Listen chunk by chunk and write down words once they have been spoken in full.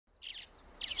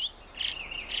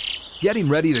Getting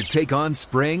ready to take on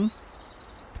spring?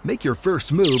 Make your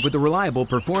first move with the reliable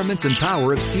performance and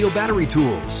power of Steel battery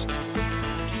tools.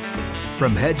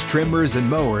 From hedge trimmers and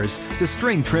mowers to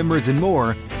string trimmers and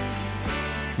more,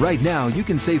 right now you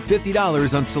can save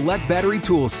 $50 on select battery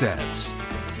tool sets.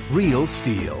 Real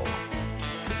Steel.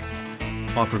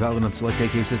 Offer valid on select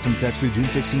AK system sets through June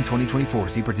 16, 2024.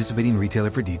 See participating retailer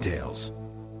for details.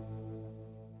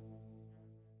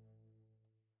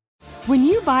 When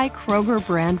you buy Kroger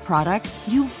brand products,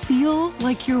 you feel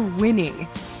like you're winning.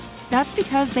 That's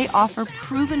because they offer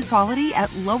proven quality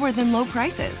at lower than low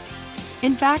prices.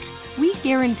 In fact, we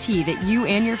guarantee that you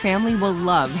and your family will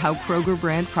love how Kroger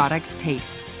brand products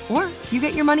taste, or you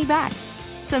get your money back.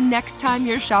 So next time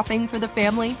you're shopping for the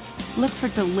family, look for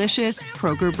delicious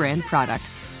Kroger brand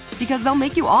products, because they'll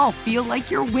make you all feel like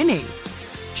you're winning.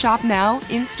 Shop now,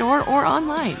 in-store, or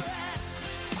online.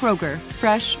 Kroger,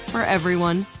 fresh for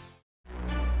everyone.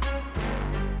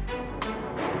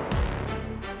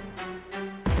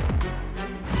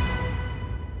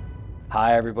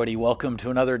 Hi, everybody. Welcome to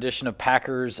another edition of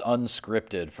Packers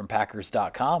Unscripted. From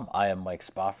Packers.com, I am Mike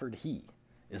Spofford. He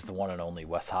is the one and only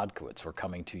Wes Hodkiewicz. We're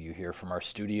coming to you here from our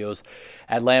studios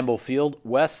at Lambeau Field.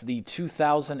 Wes, the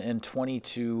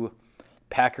 2022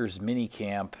 Packers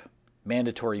minicamp,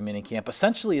 mandatory minicamp,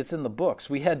 essentially it's in the books.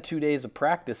 We had 2 days of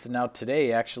practice, and now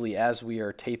today, actually, as we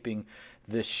are taping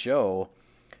this show,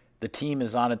 the team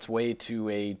is on its way to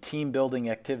a team-building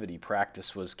activity.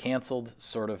 Practice was canceled,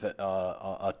 sort of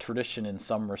a tradition in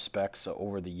some respects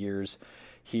over the years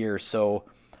here. So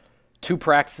 2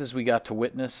 practices we got to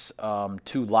witness,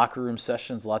 2 locker room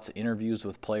sessions, lots of interviews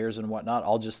with players and whatnot.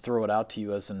 I'll just throw it out to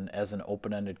you as an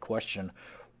open-ended question.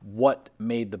 What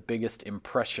made the biggest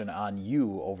impression on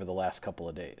you over the last couple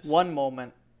of days? One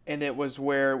moment, and it was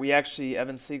where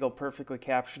Evan Siegel perfectly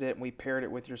captured it, and we paired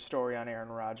it with your story on Aaron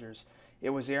Rodgers. It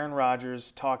was Aaron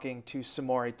Rodgers talking to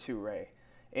Samori Toure.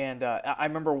 And I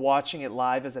remember watching it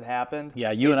live as it happened. Yeah,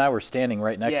 you and I were standing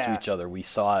right next to each other. We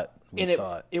saw it.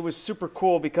 It was super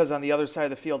cool because on the other side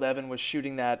of the field, Evan was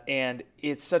shooting that, and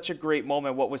it's such a great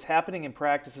moment. What was happening in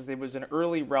practice is there was an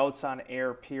early routes on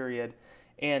air period,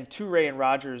 and Toure and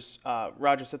Rodgers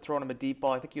had thrown him a deep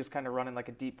ball. I think he was kind of running like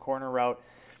a deep corner route.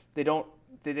 They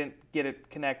didn't get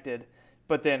it connected,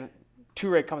 but then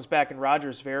Toure comes back, and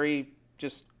Rodgers very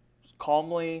just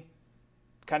calmly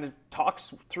kind of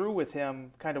talks through with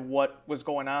him kind of what was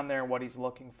going on there and what he's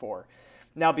looking for.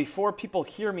 Now, before people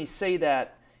hear me say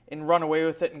that and run away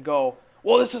with it and go,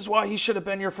 well, this is why he should have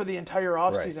been here for the entire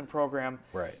offseason program.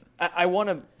 Right. I want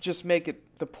to just make it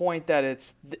the point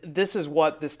that this is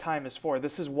what this time is for.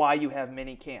 This is why you have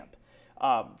mini camp.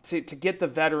 To get the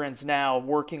veterans now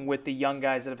working with the young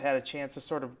guys that have had a chance to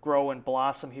sort of grow and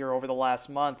blossom here over the last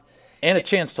month. And a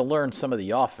chance to learn some of the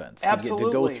offense. Absolutely.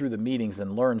 To go through the meetings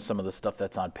and learn some of the stuff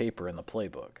that's on paper in the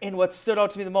playbook. And what stood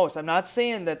out to me the most, I'm not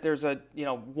saying that there's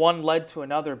one led to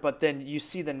another, but then you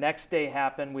see the next day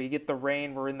happen. We get the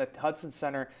rain. We're in the Hudson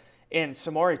Center. And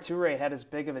Samori Toure had as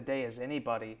big of a day as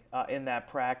anybody in that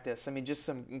practice. I mean, just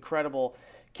some incredible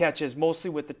catches,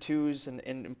 mostly with the twos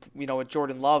and with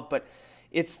Jordan Love. But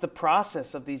it's the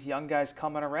process of these young guys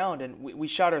coming around. And we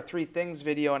shot our 3 things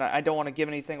video, and I don't want to give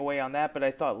anything away on that, but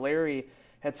I thought Larry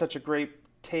had such a great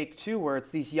take too, where it's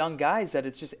these young guys that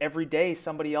it's just every day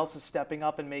somebody else is stepping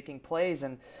up and making plays.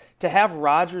 And to have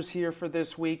Rodgers here for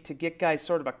this week, to get guys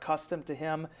sort of accustomed to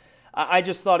him, I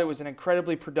just thought it was an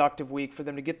incredibly productive week for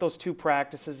them to get those 2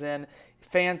 practices in.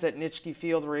 Fans at Nitschke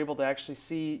Field were able to actually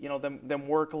see them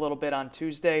work a little bit on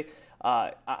Tuesday.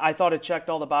 I thought it checked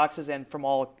all the boxes, and from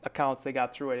all accounts, they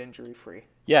got through it injury-free.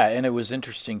 Yeah, and it was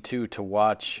interesting, too, to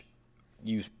watch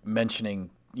you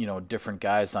mentioning, different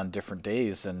guys on different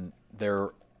days, and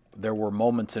there were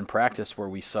moments in practice where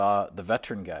we saw the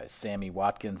veteran guys, Sammy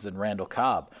Watkins and Randall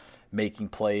Cobb, making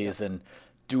plays and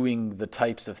doing the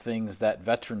types of things that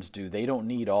veterans do. They don't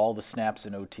need all the snaps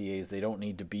and OTAs. They don't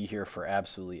need to be here for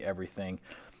absolutely everything.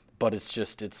 But it's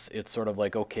sort of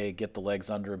like, okay, get the legs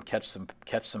under him, catch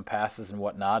some passes and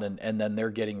whatnot, and then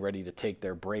they're getting ready to take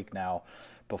their break now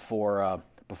before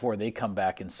they come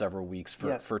back in several weeks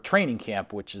for training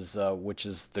camp, which is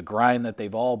the grind that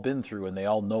they've all been through, and they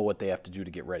all know what they have to do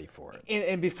to get ready for it.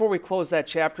 And before we close that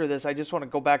chapter of this, I just want to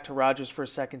go back to Rodgers for a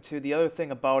second too. The other thing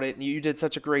about it, and you did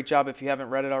such a great job if you haven't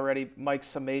read it already, Mike's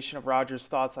summation of Rodgers'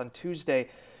 thoughts on Tuesday.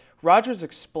 Rodgers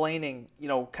explaining,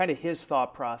 kind of his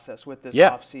thought process with this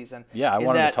offseason. Yeah, I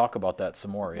wanted to talk about that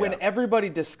some more. When everybody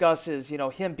discusses,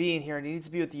 him being here and he needs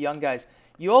to be with the young guys,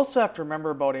 you also have to remember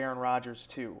about Aaron Rodgers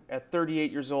too. At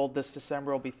 38 years old, this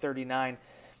December will be 39.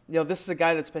 This is a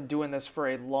guy that's been doing this for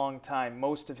a long time,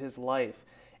 most of his life.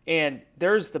 And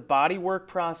there's the body work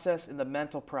process and the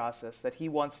mental process that he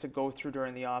wants to go through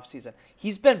during the offseason.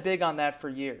 He's been big on that for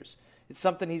years. It's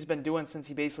something he's been doing since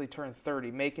he basically turned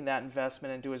 30, making that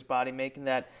investment into his body, making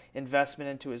that investment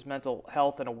into his mental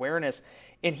health and awareness.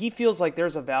 And he feels like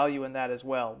there's a value in that as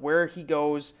well. Where he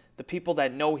goes, the people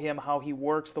that know him, how he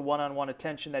works, the one-on-one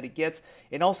attention that he gets,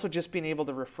 and also just being able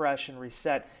to refresh and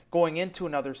reset going into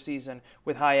another season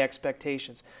with high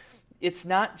expectations. It's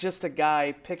not just a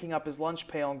guy picking up his lunch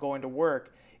pail and going to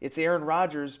work. It's Aaron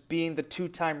Rodgers being the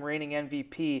 2-time reigning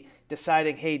MVP,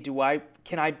 deciding, hey,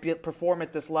 can I perform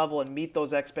at this level and meet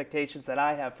those expectations that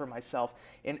I have for myself?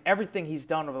 And everything he's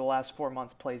done over the last 4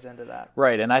 months plays into that.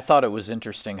 Right, and I thought it was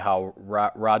interesting how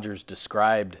Rodgers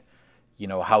described,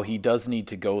 how he does need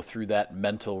to go through that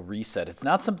mental reset. It's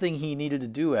not something he needed to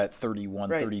do at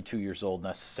 31, right. 32 years old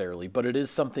necessarily, but it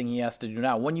is something he has to do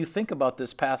now. When you think about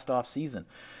this past off season,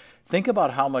 think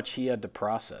about how much he had to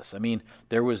process. I mean,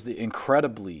 there was the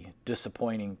incredibly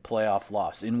disappointing playoff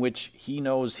loss in which he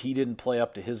knows he didn't play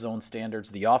up to his own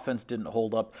standards. The offense didn't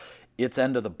hold up its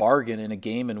end of the bargain in a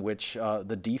game in which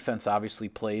the defense obviously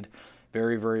played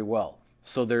very, very well.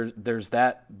 So there's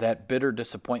that bitter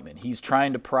disappointment. He's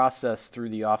trying to process through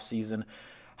the offseason,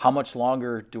 how much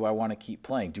longer do I want to keep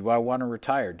playing? Do I want to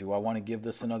retire? Do I want to give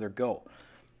this another go?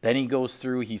 Then he goes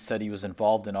through, he said he was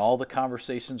involved in all the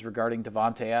conversations regarding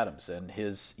Davante Adams, and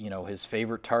his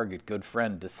favorite target, good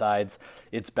friend, decides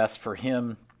it's best for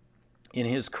him in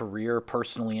his career,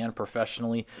 personally and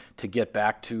professionally, to get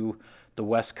back to the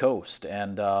West Coast.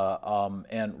 And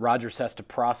Rodgers has to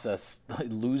process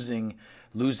losing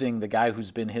the guy who's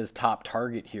been his top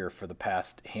target here for the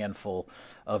past handful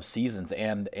of seasons,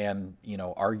 and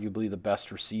arguably the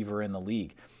best receiver in the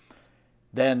league.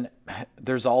 Then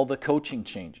there's all the coaching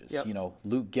changes. Yep.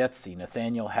 Luke Getsy,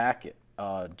 Nathaniel Hackett,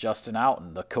 Justin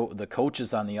Outen, the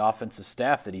coaches on the offensive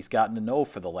staff that he's gotten to know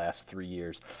for the last 3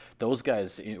 years. Those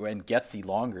guys, and Getsy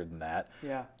longer than that.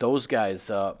 Yeah. Those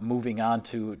guys moving on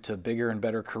to bigger and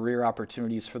better career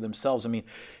opportunities for themselves. I mean,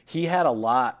 he had a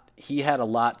lot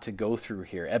to go through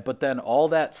here. But then all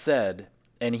that said,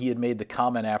 and he had made the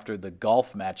comment after the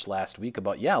golf match last week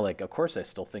about, of course I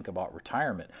still think about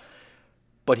retirement.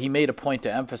 But he made a point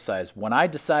to emphasize, when I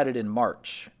decided in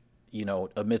March,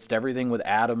 amidst everything with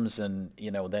Adams and,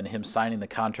 then him signing the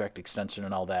contract extension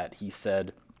and all that, he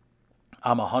said,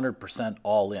 I'm 100%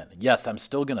 all in. Yes, I'm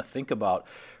still going to think about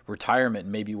retirement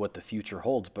and maybe what the future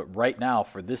holds. But right now,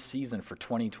 for this season, for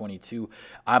 2022,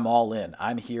 I'm all in.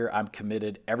 I'm here. I'm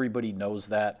committed. Everybody knows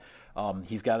that.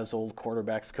 He's got his old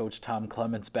quarterbacks coach, Tom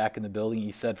Clements, back in the building.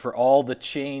 He said, for all the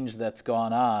change that's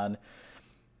gone on,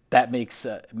 that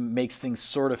makes things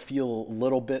sort of feel a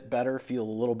little bit better, feel a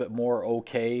little bit more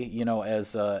okay,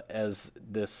 as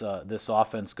this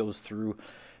offense goes through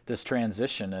this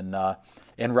transition.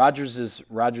 And Rodgers is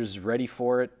ready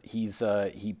for it.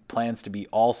 He plans to be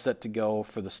all set to go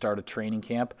for the start of training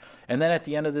camp, and then at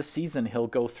the end of this season, he'll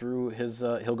go through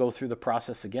the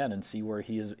process again and see where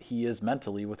he is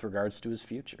mentally with regards to his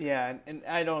future. Yeah, and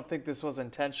I don't think this was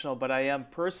intentional, but I am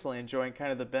personally enjoying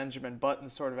kind of the Benjamin Button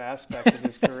sort of aspect of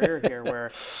his career here,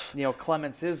 where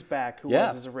Clements is back, who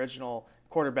was his original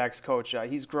quarterbacks coach.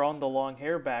 He's grown the long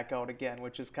hair back out again,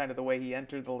 which is kind of the way he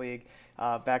entered the league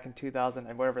back in 2000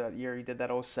 and whatever that year he did, that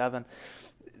 07.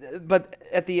 But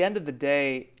at the end of the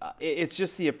day, it's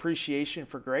just the appreciation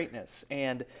for greatness.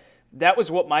 And that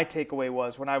was what my takeaway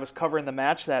was when I was covering the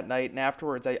match that night. And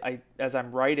afterwards, I as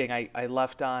I'm writing, I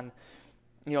left on,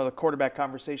 the quarterback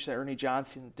conversation that Ernie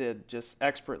Johnson did just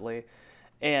expertly.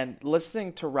 And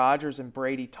listening to Rodgers and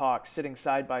Brady talk, sitting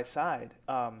side by side,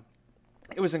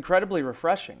 it was incredibly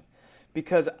refreshing,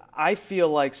 because I feel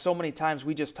like so many times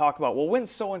we just talk about, well, when's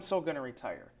so-and-so going to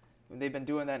retire? And they've been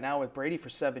doing that now with Brady for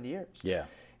 7 years. Yeah.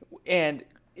 And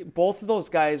both of those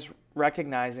guys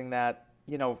recognizing that,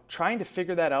 trying to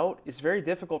figure that out is very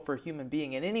difficult for a human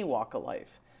being in any walk of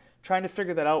life. Trying to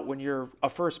figure that out when you're a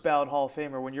first ballot Hall of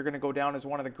Famer, when you're going to go down as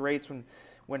one of the greats,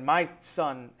 when my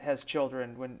son has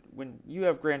children, when you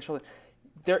have grandchildren,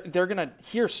 they're going to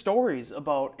hear stories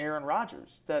about Aaron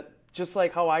Rodgers, that just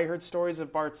like how I heard stories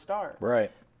of Bart Starr.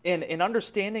 Right. And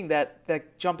understanding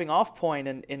that jumping off point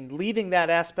and leaving that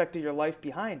aspect of your life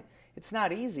behind, it's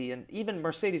not easy. And even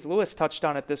Mercedes Lewis touched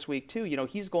on it this week too.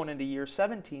 He's going into year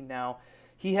 17 now.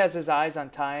 He has his eyes on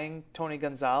tying Tony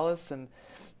Gonzalez and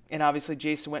obviously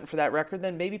Jason Witten for that record,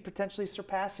 then maybe potentially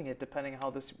surpassing it depending on how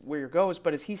this where it goes.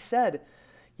 But as he said,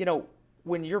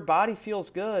 when your body feels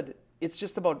good, it's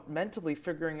just about mentally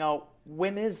figuring out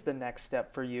when is the next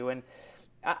step for you. And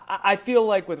I feel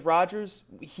like with Rodgers,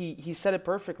 he said it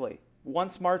perfectly.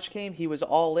 once March came, he was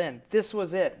all in. This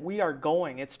was it. We are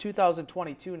going. It's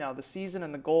 2022 now. The season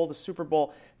and the goal, the Super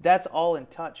Bowl, that's all in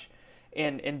touch.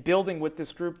 And building with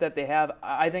this group that they have,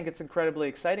 I think it's incredibly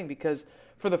exciting because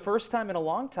for the first time in a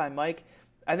long time, Mike,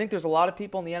 I think there's a lot of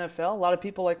people in the NFL, a lot of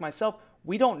people like myself,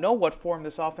 we don't know what form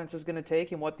this offense is going to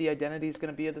take and what the identity is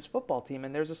going to be of this football team.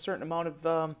 And there's a certain amount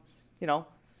of,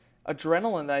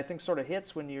 adrenaline that I think sort of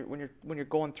hits when you're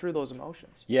going through those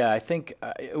emotions. Yeah, I think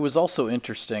it was also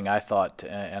interesting, I thought,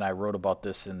 and I wrote about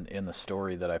this in the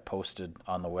story that I posted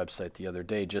on the website the other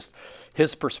day, just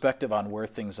his perspective on where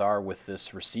things are with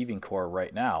this receiving core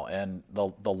right now. And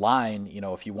the line,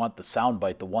 if you want the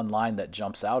soundbite, the one line that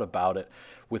jumps out about it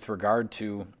with regard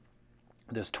to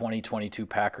this 2022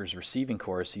 Packers receiving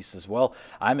core, he says, well,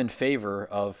 I'm in favor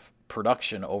of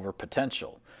production over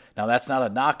potential. Now, that's not a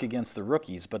knock against the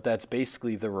rookies, but that's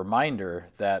basically the reminder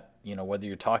that, whether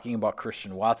you're talking about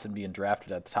Christian Watson being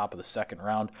drafted at the top of the second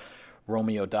round,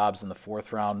 Romeo Doubs in the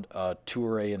fourth round,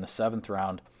 Toure in the seventh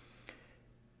round,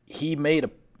 he made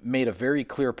a very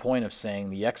clear point of saying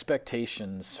the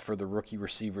expectations for the rookie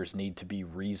receivers need to be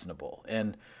reasonable.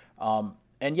 And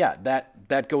yeah,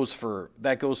 that goes for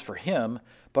him,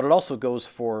 but it also goes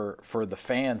for the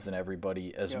fans and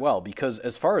everybody as well. Because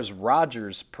as far as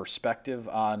Rodgers' perspective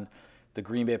on the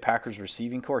Green Bay Packers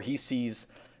receiving core, he sees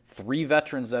 3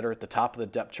 veterans that are at the top of the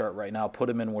depth chart right now. Put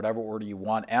them in whatever order you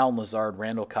want: Allen Lazard,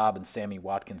 Randall Cobb, and Sammy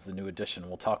Watkins, the new addition.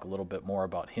 We'll talk a little bit more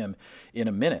about him in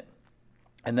a minute.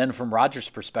 And then from Rodgers'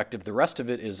 perspective, the rest of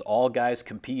it is all guys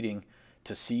competing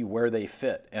to see where they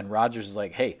fit. And Rodgers is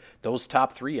like, hey, those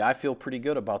top 3, I feel pretty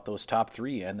good about those top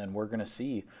 3, and then we're going to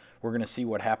see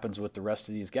what happens with the rest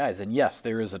of these guys. And yes,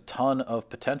 there is a ton of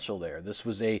potential there. This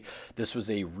was a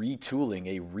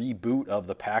retooling, a reboot of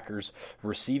the Packers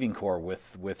receiving core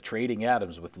with trading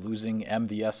Adams, with losing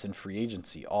MVS in free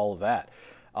agency, all of that.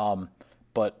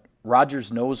 But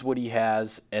Rodgers knows what he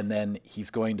has, and then he's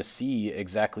going to see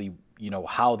exactly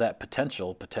how that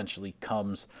potentially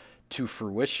comes to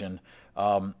fruition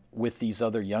with these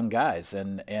other young guys,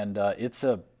 and it's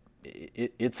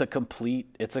a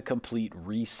complete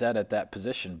reset at that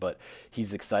position. But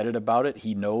he's excited about it.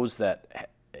 He knows that,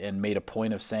 and made a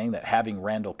point of saying that having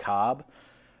Randall Cobb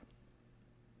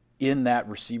in that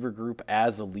receiver group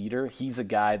as a leader, he's a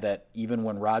guy that even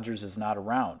when Rodgers is not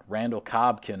around, Randall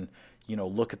Cobb can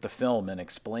look at the film and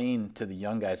explain to the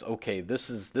young guys, okay, this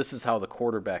is how the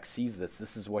quarterback sees this.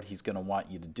 This is what he's going to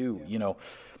want you to do. Yeah.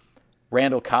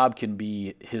 Randall Cobb can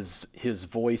be his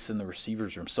voice in the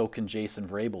receivers room. So can Jason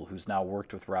Vrabel, who's now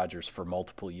worked with Rodgers for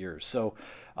multiple years. So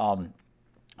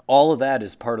all of that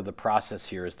is part of the process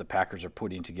here as the Packers are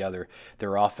putting together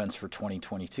their offense for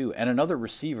 2022. And another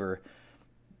receiver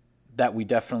that we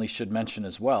definitely should mention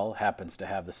as well happens to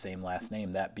have the same last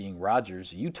name, that being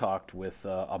Rodgers. You talked with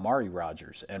Amari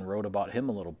Rodgers and wrote about him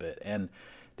a little bit. And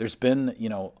there's been,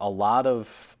 a lot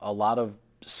of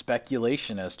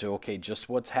speculation as to, okay, just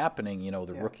what's happening.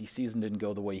 The rookie season didn't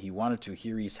go the way he wanted to.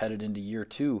 Here he's headed into year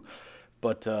 2.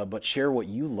 But share what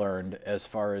you learned as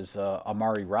far as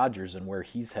Amari Rodgers and where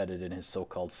he's headed in his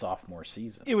so-called sophomore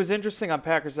season. It was interesting on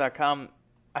Packers.com.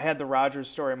 I had the Rodgers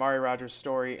story, Amari Rodgers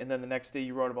story, and then the next day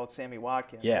you wrote about Sammy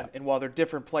Watkins. Yeah. And while they're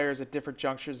different players at different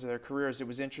junctures of their careers, it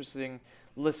was interesting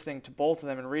listening to both of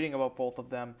them and reading about both of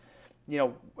them,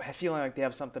 feeling like they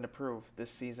have something to prove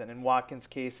this season. In Watkins'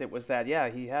 case, it was that,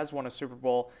 he has won a Super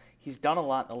Bowl. He's done a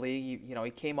lot in the league.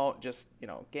 He came out just,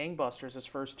 gangbusters his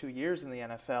first 2 years in the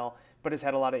NFL, but has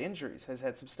had a lot of injuries, has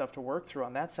had some stuff to work through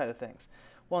on that side of things.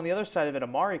 Well, on the other side of it,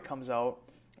 Amari comes out,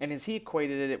 and as he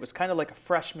equated it, it was kind of like a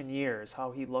freshman year is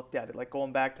how he looked at it, like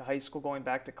going back to high school, going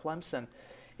back to Clemson,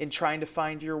 and trying to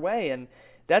find your way. And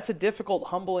that's a difficult,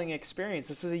 humbling experience.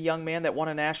 This is a young man that won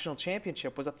a national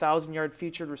championship, was a 1,000-yard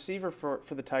featured receiver for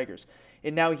the Tigers.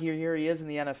 And now here he is in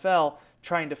the NFL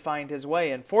trying to find his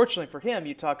way. And fortunately for him,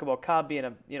 you talk about Cobb being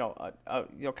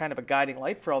a kind of a guiding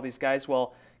light for all these guys.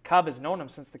 Well, Cobb has known him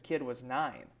since the kid was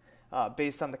 9,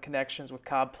 based on the connections with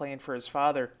Cobb playing for his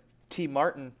father, T.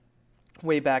 Martin,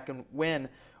 way back when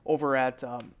over at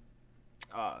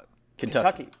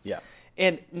Kentucky. Yeah.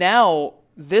 And now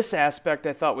this aspect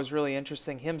I thought was really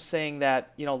interesting, him saying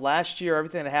that, last year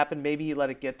everything that happened, maybe he let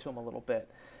it get to him a little bit.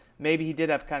 Maybe he did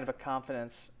have kind of a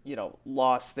confidence,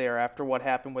 loss there after what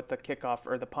happened with the kickoff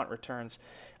or the punt returns.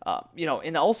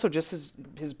 And also just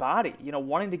his body,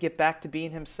 wanting to get back to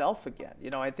being himself again.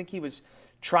 I think he was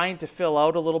trying to fill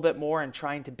out a little bit more and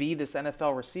trying to be this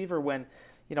NFL receiver when,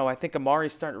 I think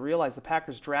Amari's starting to realize the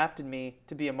Packers drafted me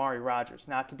to be Amari Rodgers,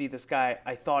 not to be this guy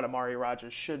I thought Amari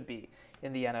Rodgers should be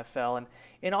in the NFL.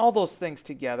 And all those things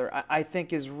together, I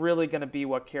think is really going to be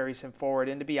what carries him forward.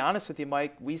 And to be honest with you,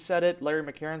 Mike, we said it, Larry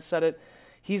McCarron said it,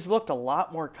 he's looked a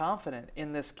lot more confident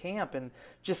in this camp, and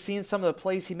just seeing some of the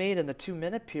plays he made in the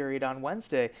 2-minute period on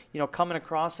Wednesday, coming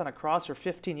across on a crosser,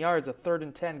 15 yards, a 3rd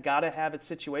and 10, got to have it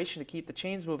situation to keep the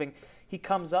chains moving. He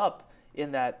comes up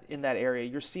in that area.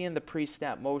 You're seeing the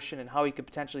pre-snap motion and how he could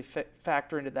potentially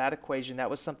factor into that equation. That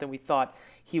was something we thought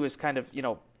he was kind of,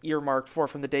 earmarked for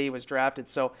from the day he was drafted.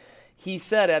 So he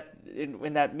said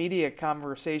in that media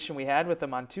conversation we had with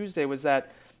him on Tuesday was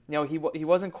that, he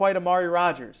wasn't quite Amari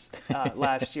Rodgers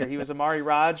last year. He was Amari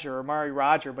Roger,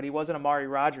 but he wasn't Amari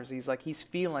Rodgers. He's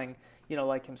feeling,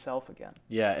 like himself again.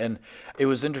 Yeah, and it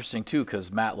was interesting too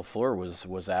because Matt LaFleur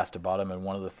was asked about him, and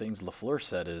one of the things LaFleur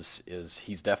said is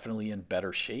he's definitely in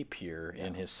better shape here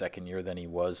in his second year than he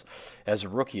was as a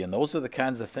rookie. And those are the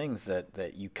kinds of things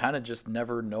that you kind of just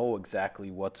never know exactly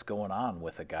what's going on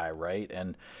with a guy, right?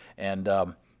 And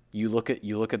you look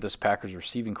at this Packers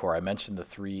receiving core. I mentioned the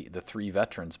three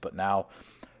veterans, but now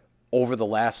over the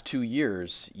last 2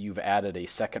 years, you've added a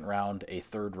 2nd round, a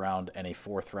 3rd round, and a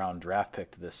 4th round draft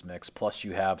pick to this mix. Plus,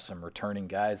 you have some returning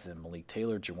guys in Malik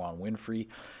Taylor, Juwan Winfrey,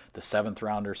 the 7th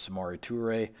rounder, Samori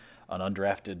Toure, an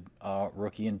undrafted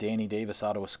rookie, and Danny Davis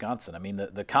out of Wisconsin. I mean,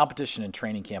 the competition in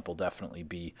training camp will definitely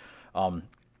be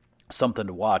something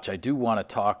to watch. I do want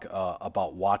to talk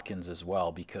about Watkins as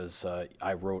well because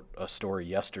I wrote a story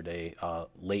yesterday,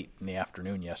 late in the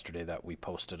afternoon yesterday, that we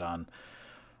posted on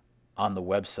the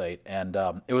website, and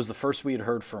it was the first we had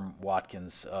heard from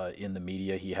Watkins in the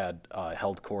media. He had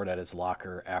held court at his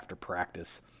locker after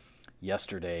practice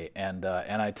yesterday, and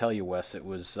I tell you, Wes, it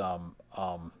was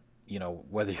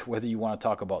whether you want to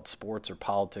talk about sports or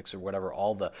politics or whatever,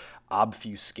 all the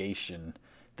obfuscation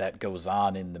that goes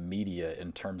on in the media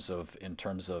in terms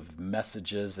of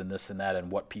messages and this and that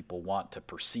and what people want to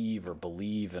perceive or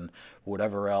believe and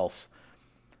whatever else.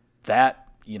 That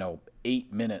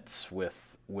 8 minutes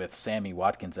with Sammy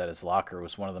Watkins at his locker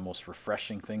was one of the most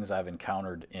refreshing things I've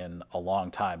encountered in a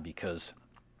long time because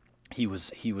he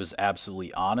was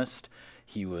absolutely honest.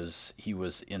 He was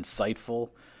insightful,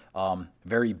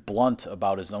 very blunt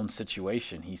about his own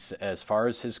situation. As far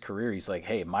as his career, he's like,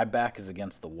 hey, my back is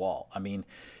against the wall. I mean,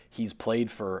 he's played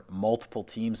for multiple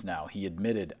teams now. He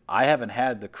admitted, I haven't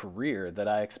had the career that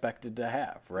I expected to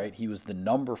have, right? He was the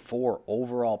number 4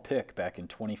 overall pick back in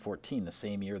 2014, the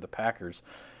same year the Packers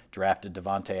drafted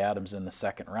Davante Adams in the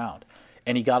 2nd round.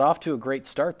 And he got off to a great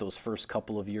start those first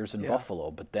couple of years in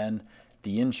Buffalo, but then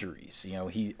the injuries.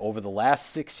 He over the last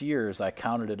 6 years, I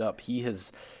counted it up, he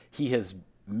has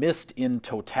missed in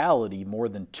totality more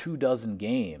than 24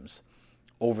 games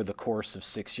over the course of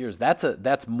 6 years.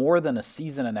 That's more than a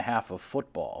season and a half of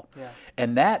football. Yeah.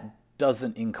 And that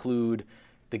doesn't include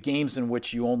the games in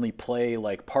which you only play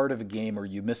like part of a game or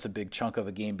you miss a big chunk of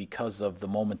a game because of the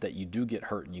moment that you do get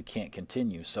hurt and you can't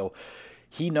continue. So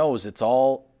he knows it's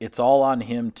all on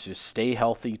him to stay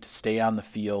healthy, to stay on the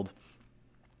field.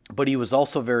 But he was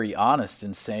also very honest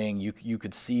in saying you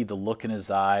could see the look in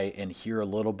his eye and hear a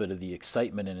little bit of the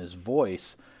excitement in his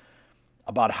voice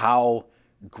about how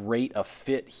great a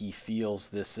fit he feels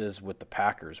this is with the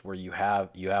Packers, where you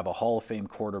have a Hall of Fame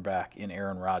quarterback in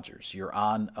Aaron Rodgers. You're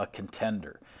on a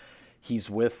contender. He's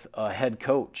with a head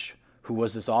coach who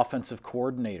was his offensive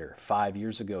coordinator 5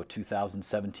 years ago,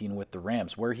 2017, with the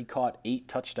Rams, where he caught 8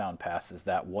 touchdown passes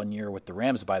that 1 year with the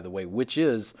Rams, by the way, which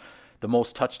is the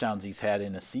most touchdowns he's had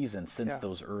in a season since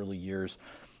those early years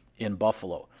in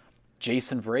Buffalo.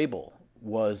 Jason Vrabel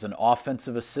was an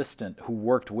offensive assistant who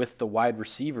worked with the wide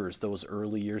receivers those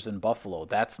early years in Buffalo.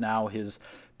 That's now his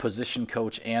position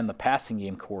coach and the passing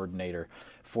game coordinator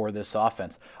for this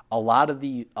offense. A lot of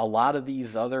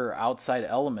these other outside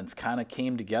elements kind of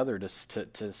came together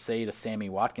to say to Sammy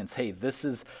Watkins, hey, this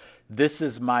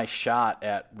is my shot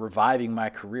at reviving my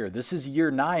career. This is year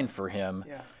 9 for him.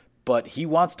 Yeah. But he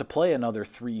wants to play another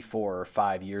 3, 4, or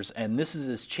 5 years, and this is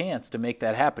his chance to make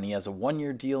that happen. He has a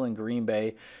 1-year deal in Green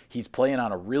Bay. He's playing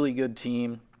on a really good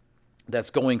team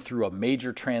that's going through a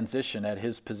major transition at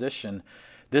his position.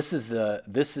 This is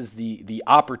the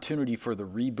opportunity for the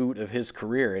reboot of his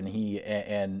career, and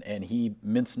he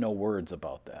minced no words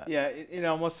about that. Yeah,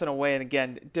 almost in a way, and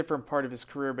again, different part of his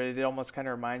career, but it almost kind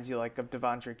of reminds you like of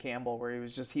Devondre Campbell, where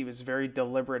he was very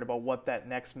deliberate about what that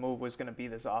next move was going to be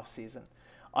this offseason.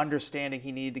 Understanding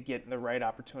he needed to get in the right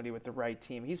opportunity with the right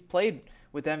team. He's played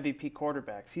with MVP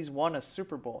quarterbacks. He's won a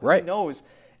Super Bowl. Right. He knows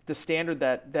the standard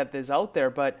that is out there.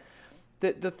 But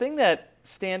the thing that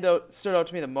stood out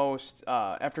to me the most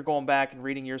after going back and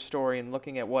reading your story and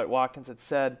looking at what Watkins had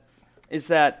said is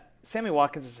that Sammy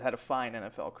Watkins has had a fine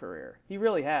NFL career. He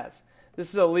really has. This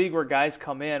is a league where guys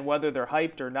come in, whether they're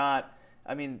hyped or not.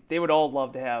 I mean, they would all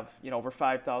love to have, over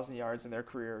 5,000 yards in their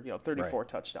career, 34 Right.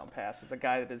 touchdown passes, a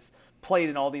guy that has played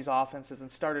in all these offenses and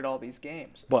started all these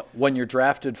games. But when you're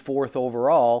drafted 4th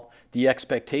overall, the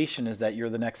expectation is that you're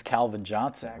the next Calvin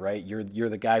Johnson, Exactly. right? You're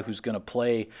the guy who's going to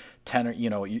play 10 or,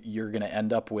 you're going to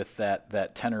end up with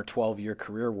that 10 or 12-year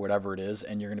career, whatever it is,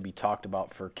 and you're going to be talked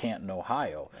about for Canton,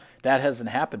 Ohio. That hasn't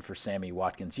happened for Sammy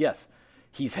Watkins. Yes,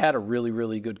 he's had a really,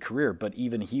 really good career, but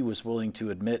even he was willing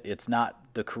to admit it's not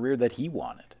the career that he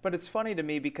wanted. But it's funny to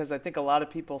me because I think a lot of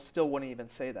people still wouldn't even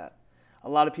say that. A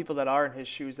lot of people that are in his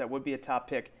shoes that would be a top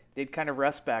pick, they'd kind of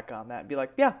rest back on that and be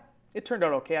like, yeah, it turned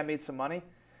out okay. I made some money.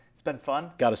 It's been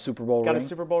fun. Got a Super Bowl ring? Got a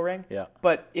Super Bowl ring. Yeah.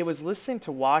 But it was listening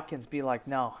to Watkins be like,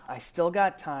 no, I still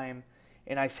got time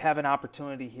and I have an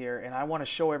opportunity here. And I want to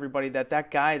show everybody that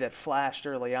guy that flashed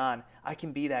early on, I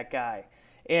can be that guy.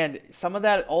 And some of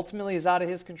that ultimately is out of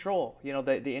his control.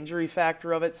 The injury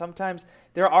factor of it. Sometimes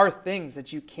there are things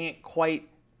that you can't quite,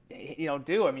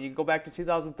 do. I mean, you go back to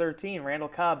 2013, Randall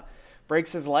Cobb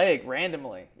breaks his leg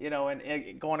randomly,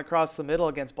 and going across the middle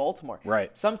against Baltimore.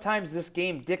 Right. Sometimes this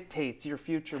game dictates your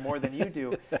future more than you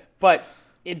do. But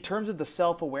in terms of the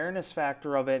self-awareness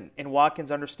factor of it and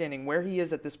Watkins understanding where he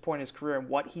is at this point in his career and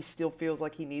what he still feels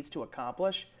like he needs to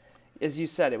accomplish, as you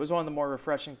said, it was one of the more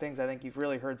refreshing things I think you've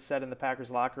really heard said in the Packers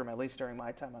locker room, at least during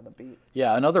my time on the beat.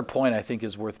 Yeah, another point I think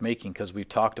is worth making because we've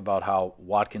talked about how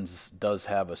Watkins does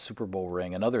have a Super Bowl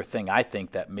ring. Another thing I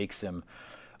think that makes him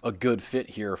a good fit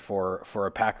here for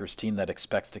a Packers team that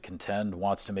expects to contend,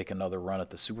 wants to make another run at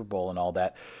the Super Bowl and all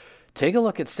that. Take a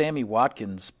look at Sammy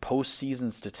Watkins'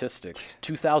 postseason statistics,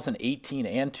 2018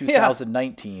 and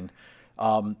 2019.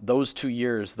 Those 2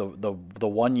 years, the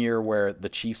 1 year where the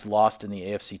Chiefs lost in the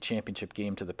AFC Championship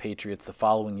game to the Patriots, the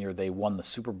following year they won the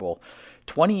Super Bowl.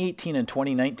 2018 and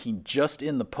 2019, just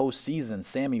in the postseason,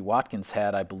 Sammy Watkins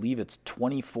had, I believe it's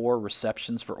 24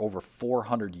 receptions for over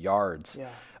 400 yards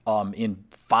in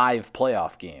 5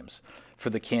 playoff games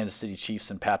for the Kansas City Chiefs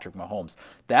and Patrick Mahomes.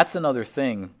 That's another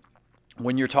thing.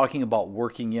 When you're talking about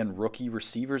working in rookie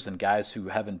receivers and guys who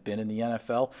haven't been in the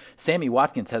NFL, Sammy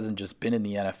Watkins hasn't just been in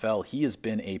the NFL. He has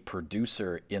been a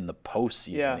producer in the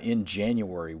postseason, in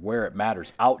January, where it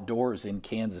matters, outdoors in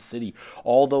Kansas City.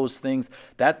 All those things,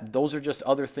 those are just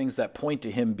other things that point to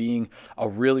him being a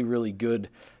really, really good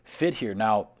fit here.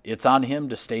 Now, it's on him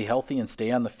to stay healthy and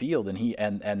stay on the field,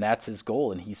 and that's his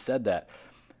goal, and he said that.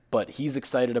 But he's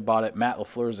excited about it. Matt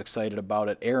LaFleur is excited about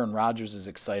it. Aaron Rodgers is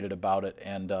excited about it,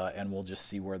 and we'll just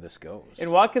see where this goes. And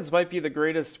Watkins might be the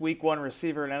greatest Week 1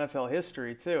 receiver in NFL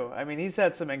history too. I mean, he's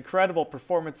had some incredible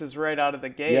performances right out of the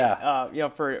gate.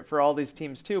 For all these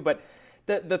teams too. But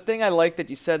the thing I like that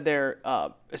you said there,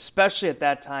 especially at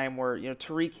that time where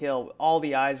Tyreek Hill, all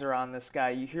the eyes are on this guy.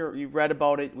 You read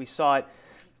about it, we saw it.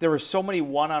 There were so many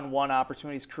one-on-one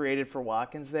opportunities created for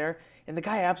Watkins there, and the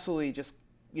guy absolutely just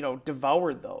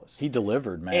devoured those. He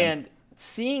delivered, man. And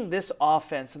seeing this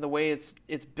offense and the way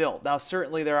it's built. Now,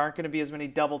 certainly there aren't going to be as many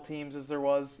double teams as there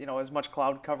was, as much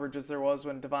cloud coverage as there was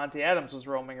when Devontae Adams was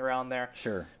roaming around there.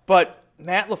 Sure. But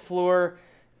Matt LaFleur,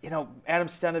 Adam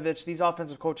Stenavich, these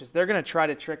offensive coaches, they're going to try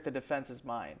to trick the defense's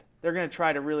mind. They're going to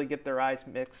try to really get their eyes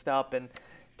mixed up. And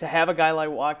to have a guy like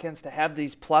Watkins, to have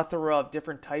these plethora of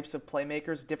different types of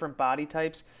playmakers, different body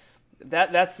types,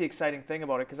 that's the exciting thing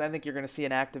about it, because I think you're going to see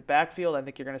an active backfield. I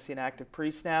think you're going to see an active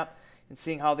pre-snap, and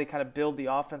seeing how they kind of build the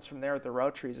offense from there with the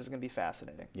route trees is going to be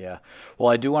fascinating. Yeah. Well,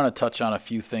 I do want to touch on a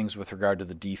few things with regard to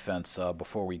the defense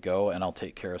before we go, and I'll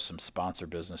take care of some sponsor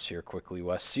business here quickly,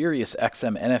 Wes. Sirius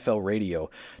XM NFL Radio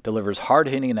delivers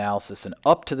hard-hitting analysis and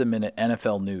up-to-the-minute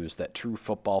NFL news that true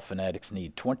football fanatics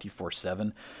need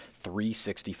 24/7.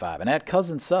 365. And at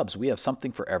Cousin Subs, we have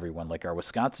something for everyone, like our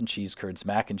Wisconsin cheese curds,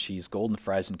 mac and cheese, golden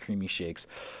fries, and creamy shakes,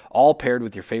 all paired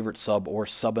with your favorite sub or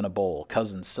sub in a bowl.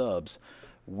 Cousin Subs,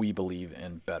 we believe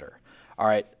in better. All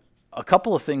right, a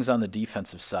couple of things on the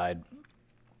defensive side.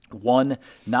 One,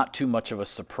 not too much of a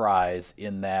surprise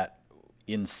in that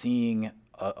in seeing,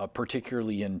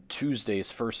 particularly in Tuesday's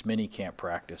first minicamp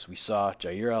practice, we saw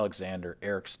Jair Alexander,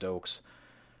 Eric Stokes,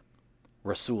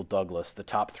 Rasul Douglas, the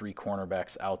top 3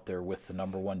 cornerbacks out there with the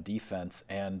number 1 defense.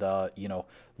 And,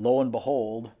 lo and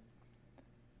behold,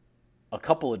 a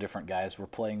couple of different guys were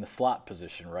playing the slot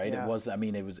position, right? Yeah.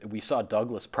 We saw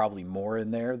Douglas probably more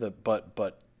in there,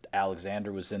 but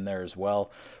Alexander was in there as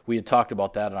well. We had talked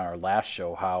about that on our last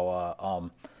show,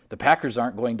 how the Packers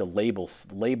aren't going to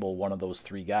label one of those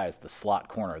 3 guys the slot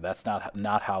corner. That's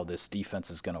not how this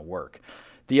defense is going to work.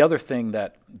 The other thing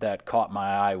that caught my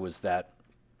eye was that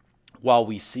while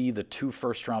we see the 2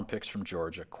 first-round picks from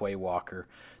Georgia, Quay Walker,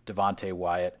 Devontae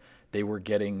Wyatt, they were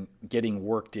getting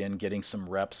worked in, getting some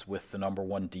reps with the number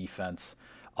 1 defense.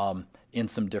 in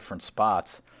some different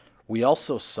spots. We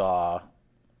also saw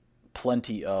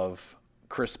plenty of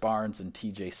Chris Barnes and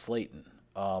TJ Slayton,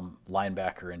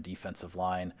 linebacker and defensive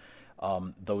line,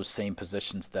 those same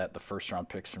positions that the first-round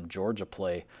picks from Georgia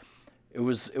play. It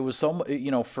was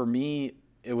for me,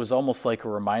 it was almost like a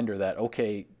reminder that,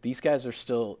 okay, these guys are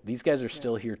still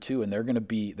here too, and they're going to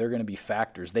be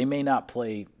factors. They may not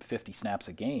play 50 snaps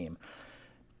a game,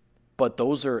 but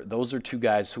those are two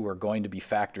guys who are going to be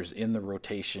factors in the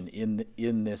rotation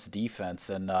in this defense,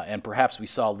 and perhaps we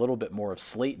saw a little bit more of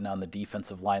Slayton on the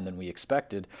defensive line than we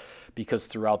expected, because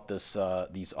throughout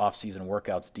these off-season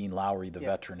workouts, Dean Lowry, the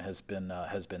veteran, has been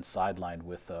sidelined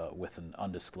with an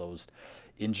undisclosed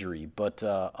injury. But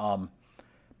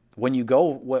when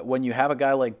you have a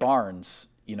guy like Barnes,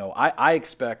 I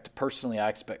expect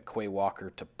Quay Walker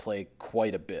to play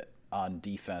quite a bit on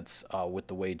defense with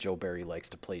the way Joe Barry likes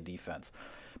to play defense.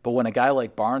 But when a guy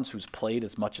like Barnes, who's played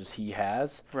as much as he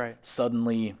has,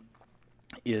 suddenly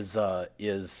is a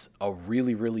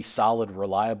really, really solid,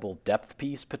 reliable depth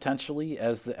piece potentially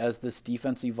as this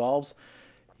defense evolves,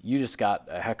 you just got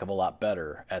a heck of a lot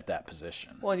better at that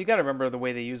position. Well, you got to remember the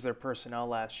way they used their personnel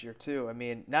last year too. I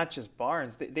mean, not just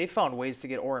Barnes. They found ways to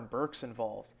get Oren Burks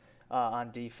involved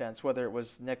on defense, whether it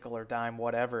was nickel or dime,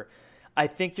 whatever. I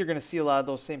think you're going to see a lot of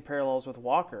those same parallels with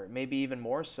Walker, maybe even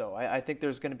more so. I think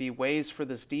there's going to be ways for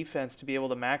this defense to be able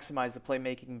to maximize the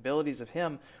playmaking abilities of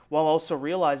him while also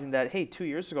realizing that, hey, 2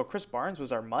 years ago, Chris Barnes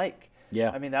was our Mike.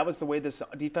 Yeah. I mean, that was the way this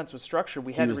defense was structured.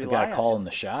 He was the guy calling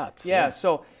the shots. Yeah,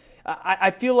 so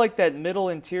I feel like that middle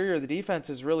interior of the defense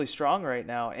is really strong right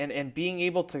now, and being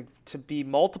able to be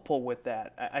multiple with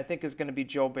that, I think is going to be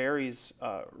Joe Barry's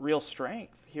real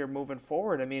strength here moving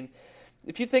forward. I mean,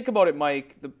 if you think about it,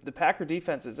 Mike, the Packer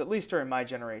defenses, at least during my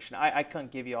generation, I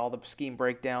couldn't give you all the scheme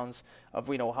breakdowns of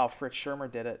how Fritz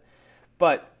Shurmur did it,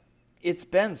 but it's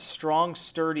been strong,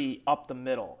 sturdy up the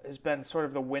middle has been sort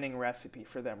of the winning recipe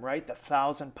for them, right? The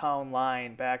 1,000-pound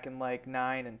line back in like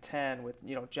 9 and 10 with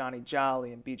Johnny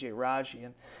Jolly and B.J. Raji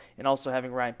and also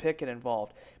having Ryan Pickett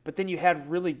involved. But then you had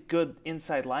really good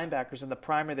inside linebackers in the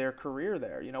prime of their career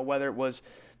there, whether it was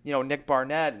Nick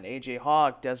Barnett and A.J.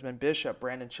 Hawk, Desmond Bishop,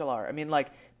 Brandon Chillar. I mean,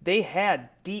 they had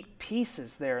deep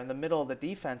pieces there in the middle of the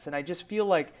defense, and I just feel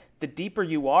like the deeper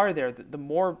you are there, the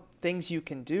more things you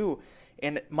can do.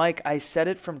 And, Mike, I said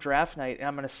it from draft night, and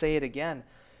I'm going to say it again.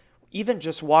 Even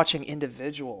just watching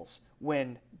individuals,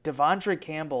 when Devondre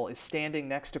Campbell is standing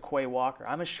next to Quay Walker,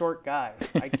 I'm a short guy.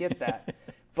 I get that.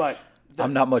 But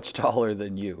I'm not much taller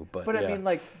than you. But yeah. I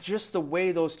mean, just the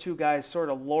way those two guys sort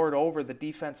of lord over the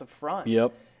defensive front.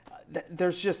 Yep.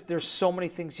 There's so many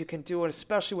things you can do, and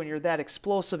especially when you're that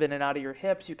explosive in and out of your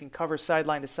hips, you can cover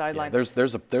sideline to sideline. Yeah,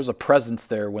 there's a presence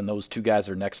there when those two guys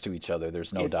are next to each other.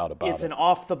 There's no doubt about it. It's an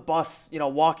off the bus,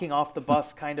 walking off the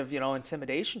bus kind of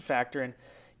intimidation factor. And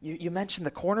you mentioned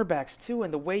the cornerbacks too,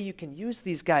 and the way you can use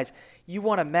these guys. You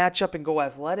want to match up and go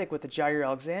athletic with the Jair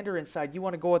Alexander inside. You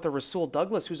want to go with the Rasul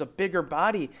Douglas, who's a bigger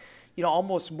body,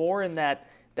 almost more in that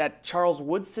Charles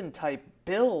Woodson type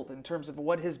build in terms of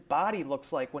what his body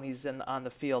looks like when he's on the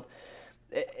field.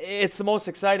 It's the most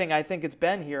exciting I think it's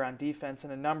been here on defense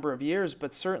in a number of years,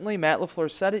 but certainly Matt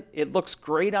LaFleur said it looks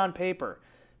great on paper,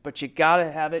 but you got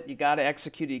to have it, you got to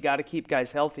execute it, you got to keep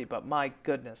guys healthy. But my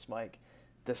goodness, Mike,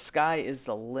 the sky is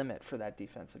the limit for that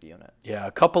defensive unit. Yeah,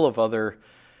 a couple of other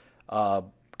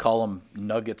column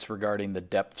nuggets regarding the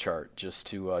depth chart just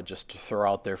to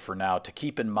throw out there for now to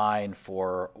keep in mind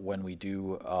for when we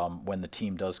do when the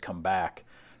team does come back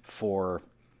for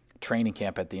training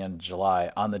camp at the end of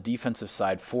July. On the defensive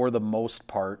side, for the most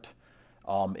part,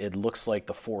 it looks like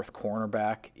the fourth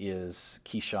cornerback is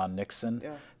Keyshawn Nixon,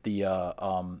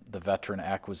 the veteran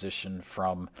acquisition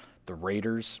from the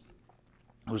Raiders,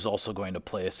 who's also going to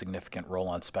play a significant role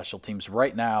on special teams.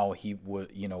 Right now, he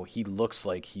looks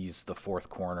like he's the fourth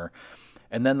corner.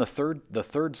 And then the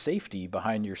third safety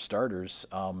behind your starters,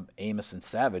 Amos and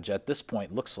Savage, at this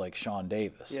point looks like Sean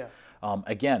Davis. Yeah.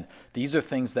 Again, these are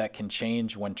things that can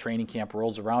change when training camp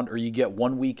rolls around, or you get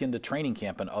 1 week into training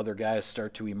camp and other guys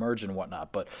start to emerge and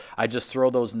whatnot. But I just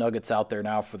throw those nuggets out there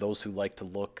now for those who like to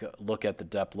look at the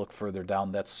depth, look further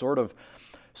down. That's sort of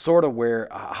where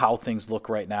how things look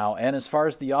right now. And as far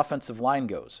as the offensive line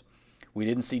goes, we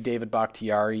didn't see David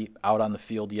Bakhtiari out on the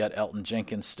field yet. Elton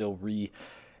Jenkins still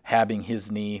rehabbing his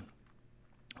knee.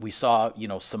 We saw,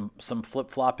 some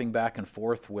flip-flopping back and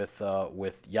forth with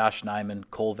Yosh Nijman,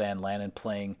 Cole Van Lanen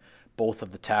playing both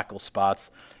of the tackle spots.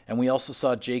 And we also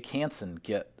saw Jake Hansen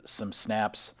get some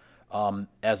snaps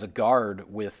as a guard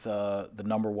with the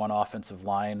number one offensive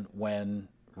line when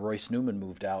Royce Newman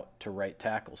moved out to right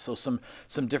tackle. So some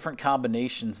different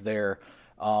combinations there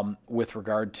with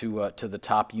regard to the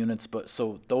top units. But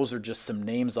so those are just some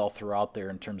names all throughout there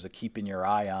in terms of keeping your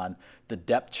eye on the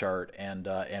depth chart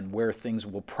and where things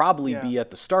will probably be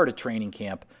at the start of training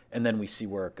camp, and then we see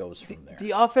where it goes from there.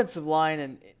 The offensive line,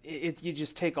 and you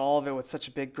just take all of it with such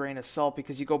a big grain of salt,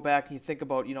 because you go back and you think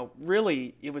about,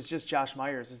 really it was just Josh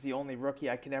Myers is the only rookie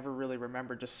I can ever really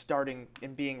remember just starting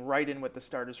and being right in with the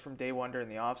starters from day one during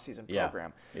the offseason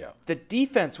program. Yeah. The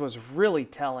defense was really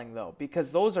telling, though,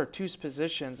 because those are two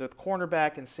positions with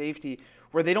cornerback and safety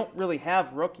where they don't really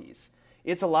have rookies.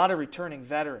 It's a lot of returning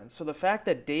veterans. So the fact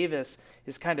that Davis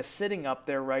is kind of sitting up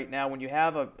there right now, when you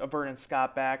have a Vernon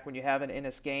Scott back, when you have an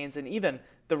Ennis Gaines, and even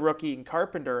the rookie in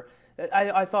Carpenter,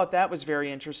 I thought that was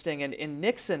very interesting. And in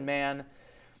Nixon, man,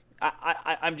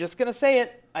 I'm just going to say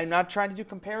it. I'm not trying to do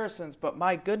comparisons, but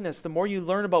my goodness, the more you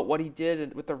learn about what he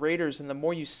did with the Raiders and the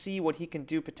more you see what he can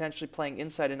do potentially playing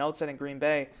inside and outside in Green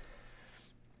Bay,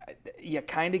 you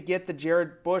kind of get the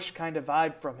Jared Bush kind of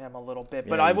vibe from him a little bit.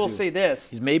 But I will say this: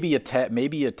 he's maybe a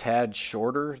tad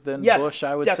shorter than Bush,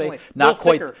 I would definitely. say.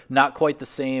 Not quite the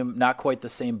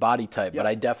same body type, but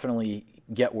I definitely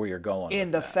get where you're going.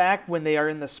 And the fact when they are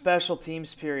in the special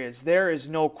teams periods, there is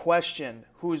no question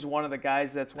who's one of the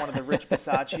guys that's one of the Rich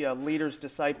Bisaccia leaders,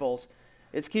 disciples.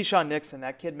 It's Keyshawn Nixon.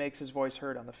 That kid makes his voice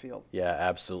heard on the field. Yeah,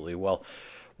 absolutely. Well,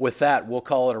 with that, we'll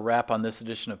call it a wrap on this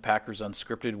edition of Packers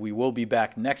Unscripted. We will be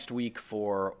back next week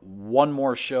for one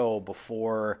more show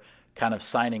before kind of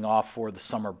signing off for the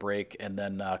summer break and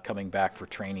then coming back for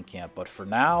training camp. But for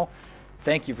now,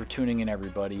 thank you for tuning in,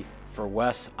 everybody. For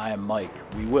Wes, I am Mike.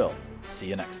 We will see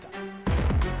you next time.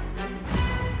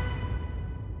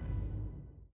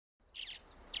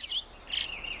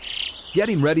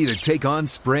 Getting ready to take on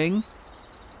spring?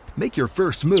 Make your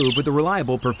first move with the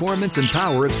reliable performance and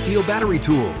power of Steel battery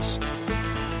tools.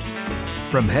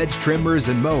 From hedge trimmers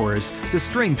and mowers to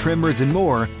string trimmers and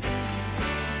more,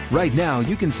 right now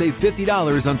you can save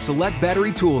 $50 on select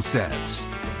battery tool sets.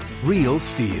 Real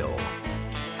Steel.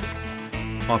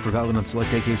 Offer valid on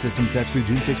select AK system sets through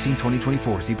June 16,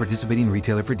 2024. See participating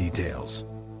retailer for details.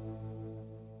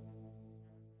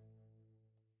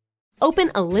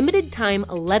 Open a limited-time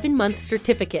 11-month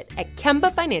certificate at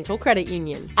Kemba Financial Credit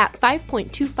Union. At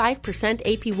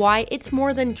 5.25% APY, it's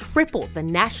more than triple the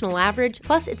national average,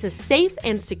 plus it's a safe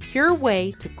and secure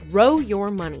way to grow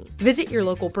your money. Visit your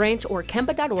local branch or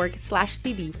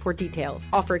kemba.org/cd for details.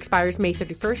 Offer expires May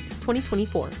 31st,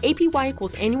 2024. APY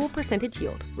equals annual percentage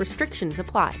yield. Restrictions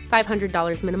apply.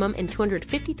 $500 minimum and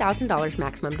 $250,000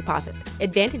 maximum deposit.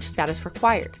 Advantage status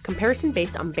required. Comparison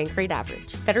based on bank rate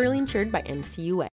average. Federally insured by NCUA.